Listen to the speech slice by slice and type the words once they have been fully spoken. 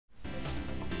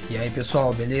E aí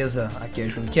pessoal, beleza? Aqui é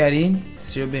Julio.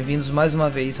 Sejam bem-vindos mais uma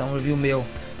vez a um review meu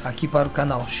aqui para o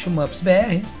canal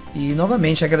ShmupsBR. E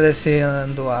novamente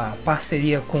agradecendo a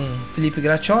parceria com Felipe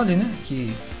Graccioli, né,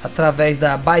 que através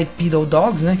da Bipedal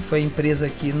Dogs, né, que foi a empresa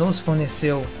que nos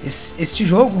forneceu este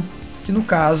jogo, que no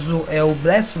caso é o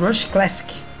Blast Rush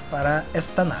Classic para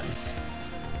esta análise.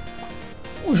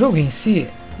 O jogo em si,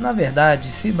 na verdade,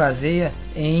 se baseia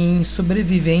em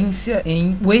sobrevivência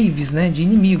em waves, né, de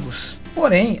inimigos.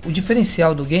 Porém, o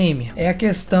diferencial do game é a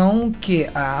questão que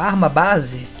a arma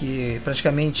base, que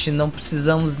praticamente não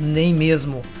precisamos nem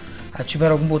mesmo ativar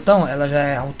algum botão, ela já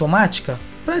é automática,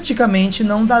 praticamente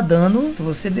não dá dano,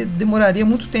 você demoraria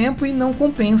muito tempo e não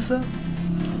compensa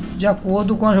de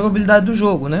acordo com a jogabilidade do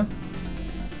jogo, né?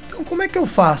 Então como é que eu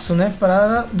faço, né,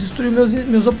 para destruir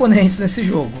meus oponentes nesse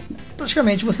jogo?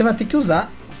 Praticamente você vai ter que usar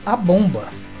a bomba.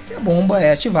 E a bomba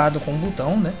é ativada com um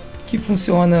botão, né, que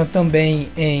funciona também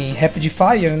em Rapid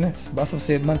Fire, né? Basta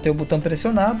você manter o botão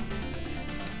pressionado.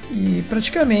 E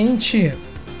praticamente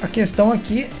a questão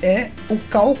aqui é o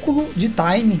cálculo de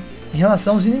time em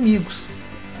relação aos inimigos.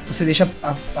 Você deixa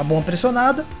a bomba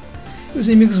pressionada e os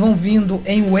inimigos vão vindo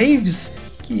em waves,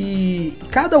 que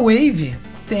cada wave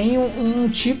tem um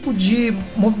tipo de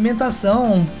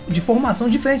movimentação, de formação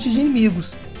diferente de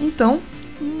inimigos. Então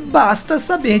basta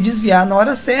saber desviar na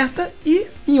hora certa e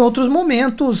em outros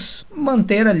momentos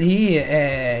manter ali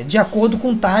de acordo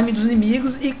com o time dos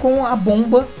inimigos e com a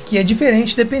bomba, que é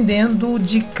diferente dependendo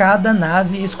de cada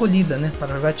nave escolhida, né,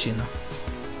 para a jogatina.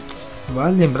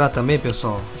 Vale lembrar também,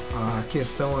 pessoal, a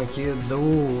questão aqui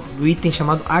do item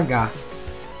chamado H,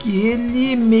 que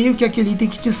ele meio que é aquele item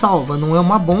que te salva, não é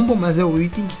uma bomba, mas é o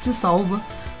item que te salva,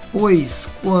 pois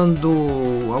quando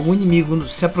algum inimigo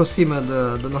se aproxima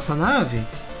da nossa nave,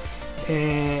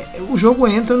 o jogo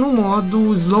entra no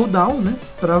modo slowdown, né,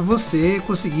 para você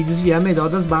conseguir desviar melhor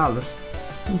das balas.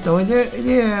 Então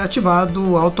ele é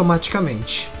ativado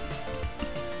automaticamente.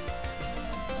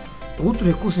 Outro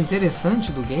recurso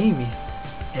interessante do game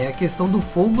é a questão do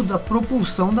fogo da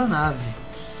propulsão da nave,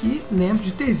 que lembro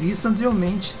de ter visto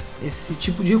anteriormente esse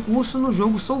tipo de recurso no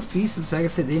jogo Soulfist do Sega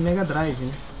CD e Mega Drive,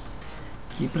 né,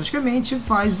 que praticamente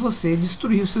faz você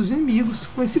destruir os seus inimigos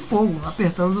com esse fogo,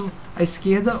 apertando à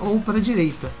esquerda ou para a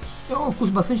direita. É um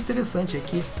recurso bastante interessante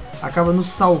aqui, acaba nos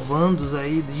salvando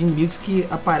aí de inimigos que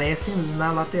aparecem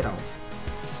na lateral.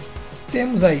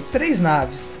 Temos aí 3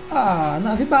 naves. A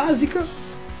nave básica,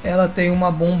 ela tem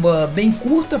uma bomba bem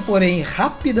curta, porém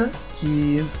rápida,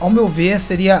 que ao meu ver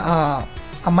seria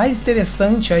a mais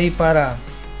interessante aí para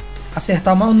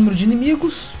acertar o maior número de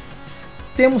inimigos.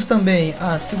 Temos também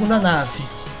a segunda nave,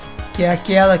 que é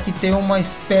aquela que tem uma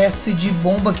espécie de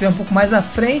bomba que vai um pouco mais à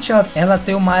frente. Ela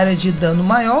tem uma área de dano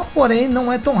maior, porém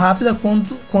não é tão rápida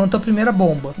quanto a primeira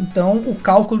bomba. Então o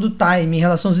cálculo do time em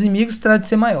relação aos inimigos terá de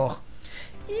ser maior.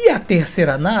 E a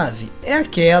terceira nave é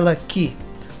aquela que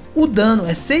o dano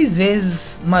é 6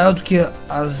 vezes maior do que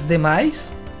as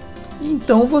demais.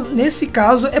 Então nesse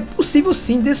caso é possível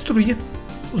sim destruir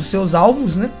os seus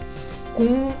alvos, né,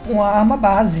 com uma arma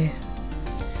base.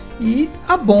 E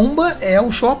a bomba é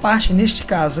o show à parte neste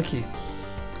caso aqui.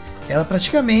 Ela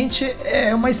praticamente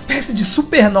é uma espécie de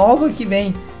supernova que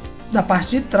vem da parte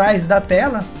de trás da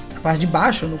tela, da parte de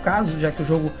baixo no caso, já que o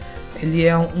jogo ele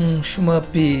é um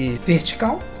shmup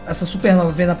vertical. Essa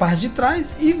supernova vem da parte de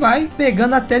trás e vai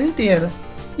pegando a tela inteira.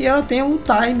 E ela tem um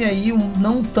time aí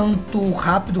não tanto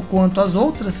rápido quanto as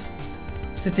outras.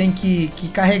 Você tem que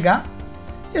carregar.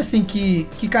 E assim que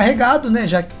carregado, né,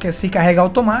 já que se carrega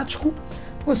automático,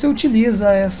 você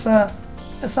utiliza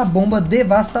essa bomba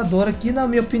devastadora, que na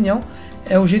minha opinião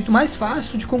é o jeito mais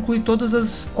fácil de concluir todas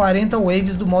as 40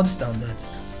 waves do modo standard.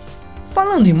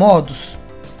 Falando em modos,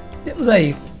 temos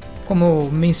aí, como eu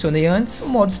mencionei antes, o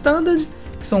modo standard,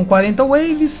 que são 40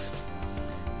 waves,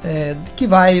 que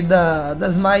vai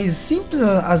das mais simples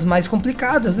às mais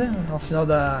complicadas, né, ao final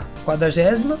da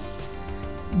 40ª.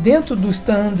 Dentro do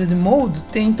standard mode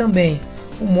tem também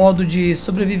o modo de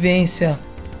sobrevivência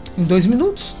em 2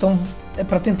 minutos, então é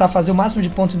para tentar fazer o máximo de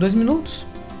pontos em 2 minutos.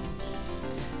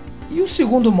 E o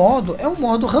segundo modo é um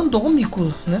modo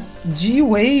randômico, né, de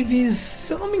waves,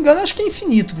 se eu não me engano acho que é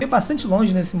infinito, é bastante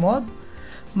longe nesse modo,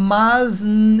 mas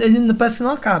ele parece que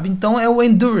não acaba. Então é o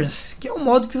Endurance, que é um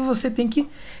modo que você tem que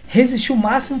resistir o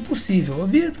máximo possível. Eu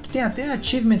vi que tem até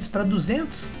achievements para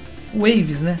 200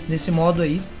 waves, né, nesse modo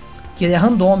aí, que ele é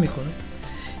randômico, né.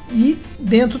 E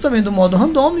dentro também do modo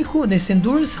randômico, nesse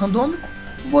Endurance randômico,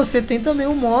 você tem também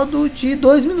o modo de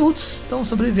 2 minutos, então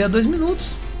sobreviver a 2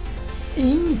 minutos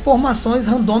em formações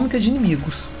randômicas de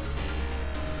inimigos.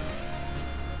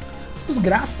 Os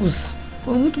gráficos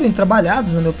foram muito bem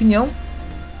trabalhados, na minha opinião.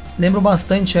 Lembram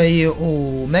bastante aí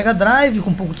o Mega Drive com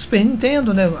um pouco do Super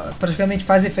Nintendo, né? Praticamente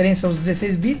faz referência aos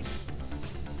 16 bits.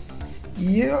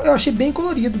 E eu achei bem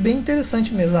colorido, bem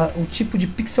interessante mesmo o tipo de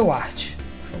pixel art.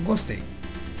 Eu gostei.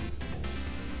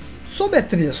 Sobre a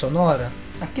trilha sonora,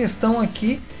 a questão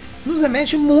aqui nos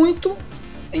remete muito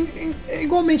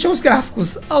igualmente aos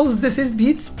gráficos, aos 16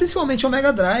 bits, principalmente ao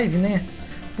Mega Drive, né?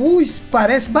 Pois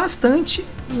parece bastante,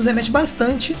 nos remete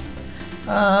bastante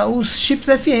os chips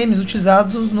FMs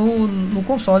utilizados no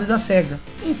console da Sega,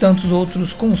 em tantos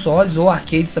outros consoles ou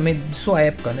arcades também de sua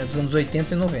época, né, dos anos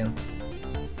 80 e 90.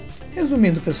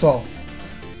 Resumindo, pessoal,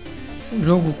 o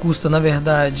jogo custa na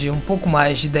verdade um pouco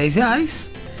mais de R$10,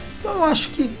 então eu acho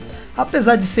que,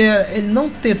 apesar de ele não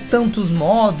ter tantos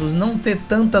modos, não ter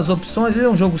tantas opções, ele é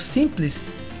um jogo simples,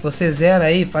 você zera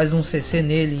aí, faz um CC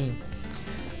nele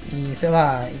em sei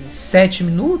lá, em 7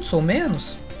 minutos ou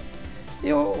menos,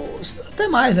 até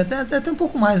mais, até um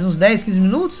pouco mais, uns 10, 15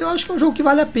 minutos, eu acho que é um jogo que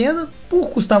vale a pena, por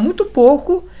custar muito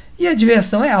pouco e a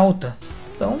diversão é alta,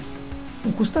 então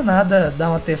não custa nada dar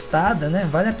uma testada, né?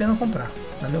 Vale a pena comprar,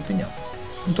 na minha opinião.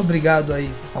 Muito obrigado aí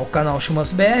ao canal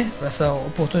ShmupsBR por essa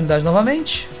oportunidade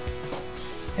novamente.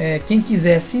 Quem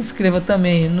quiser se inscreva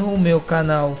também no meu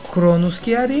canal Cronos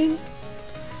Chiarini.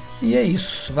 E é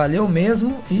isso, valeu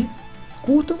mesmo e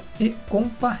curtam e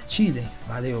compartilhem.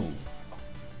 Valeu!